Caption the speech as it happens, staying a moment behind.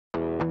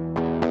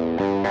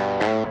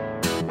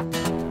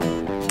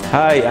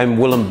Hi, I'm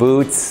Willem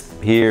Boot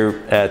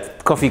here at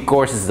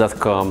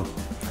coffeecourses.com.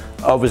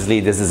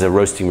 Obviously, this is a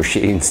roasting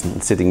machine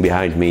sitting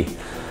behind me.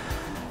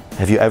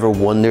 Have you ever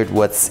wondered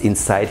what's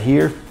inside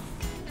here?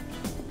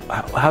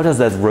 How does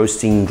that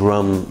roasting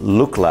drum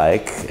look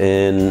like,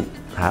 and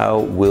how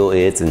will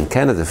it and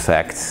can it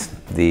affect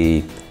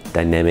the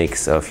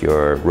dynamics of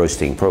your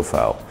roasting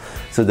profile?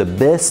 So the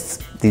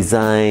best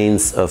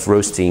designs of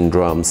roasting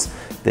drums,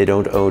 they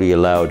don't only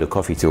allow the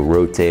coffee to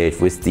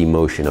rotate with the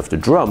motion of the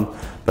drum,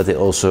 but they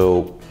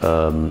also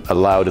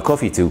allow the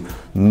coffee to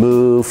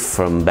move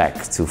from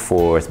back to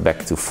forth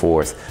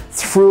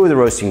through the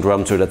roasting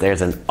drum, so that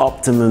there's an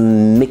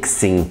optimum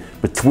mixing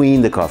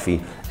between the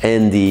coffee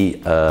and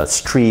the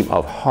stream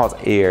of hot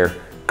air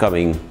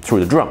coming through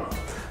the drum.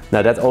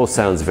 Now that all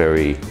sounds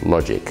very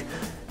logic.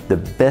 The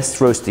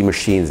best roasting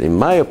machines, in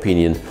my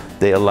opinion,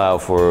 they allow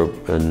for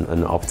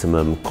an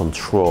optimum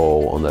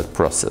control on that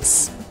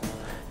process.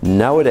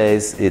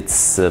 Nowadays,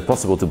 it's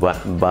possible to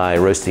buy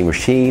roasting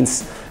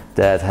machines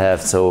that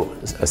have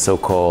a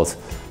so-called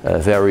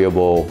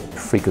variable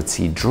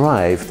frequency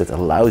drive that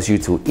allows you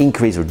to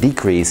increase or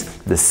decrease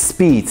the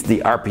speed, the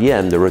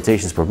RPM, the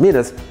rotations per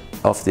minute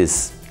of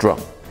this drum.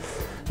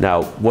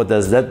 Now, what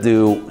does that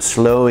do?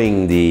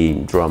 Slowing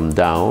the drum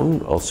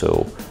down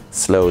also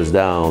slows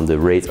down the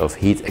rate of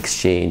heat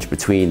exchange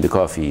between the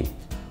coffee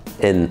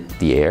and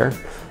the air,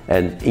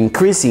 and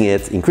increasing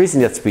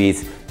that speed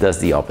does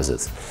the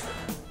opposite.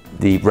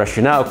 The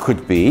rationale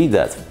could be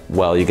that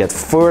while you get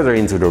further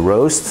into the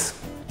roast,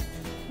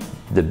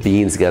 the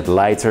beans get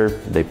lighter,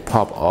 they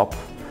pop up,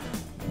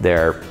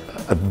 their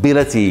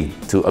ability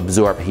to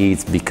absorb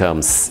heat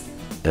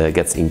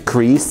gets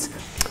increased.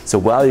 So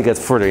while you get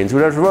further into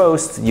that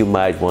roast, you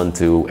might want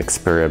to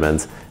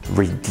experiment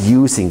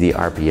reducing the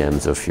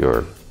RPMs of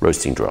your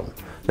roasting drum.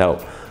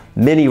 Now,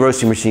 many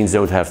roasting machines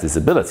don't have this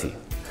ability.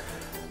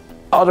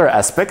 Other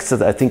aspects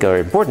that I think are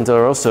important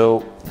are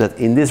also that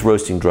in this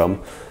roasting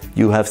drum,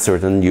 you have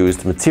certain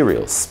used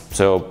materials.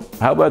 So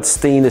how about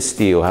stainless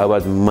steel? How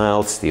about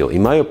mild steel?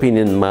 In my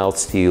opinion, mild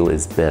steel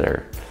is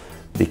better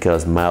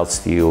because mild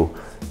steel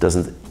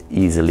doesn't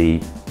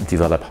easily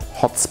develop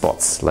hot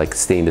spots like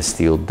stainless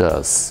steel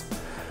does.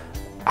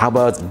 How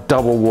about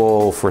double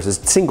wall versus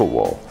single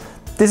wall?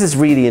 This is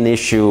really an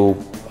issue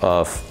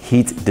of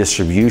heat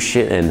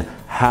distribution and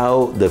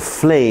how the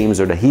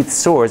flames or the heat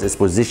source is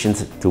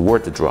positioned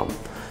toward the drum.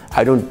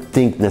 I don't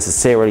think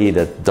necessarily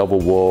that double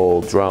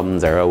wall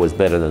drums are always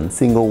better than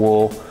single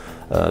wall.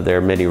 There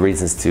are many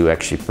reasons to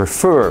actually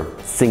prefer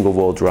single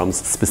wall drums,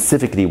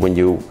 specifically when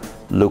you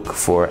look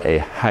for a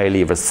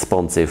highly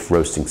responsive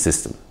roasting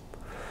system.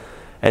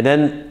 And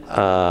then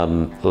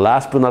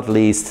last but not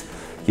least,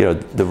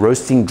 the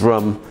roasting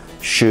drum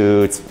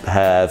should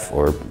have,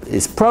 or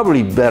is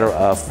probably better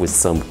off with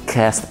some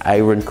cast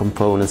iron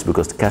components,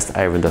 because the cast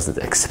iron doesn't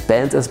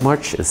expand as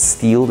much as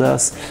steel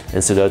does,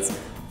 and so that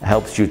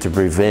helps you to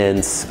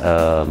prevent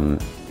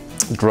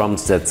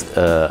drums that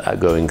are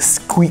going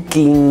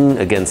squeaking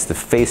against the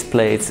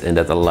faceplate and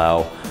that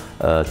allow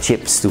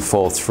chips to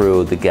fall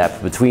through the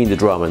gap between the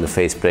drum and the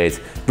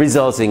faceplate,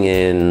 resulting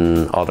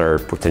in other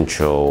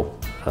potential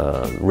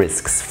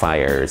risks,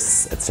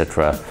 fires,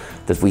 etc.,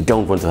 that we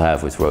don't want to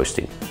have with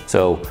roasting.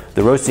 So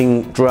the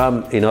roasting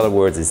drum, in other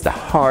words, is the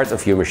heart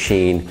of your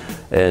machine,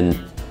 and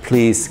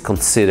please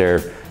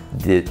consider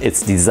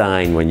its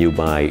design when you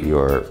buy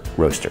your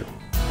roaster.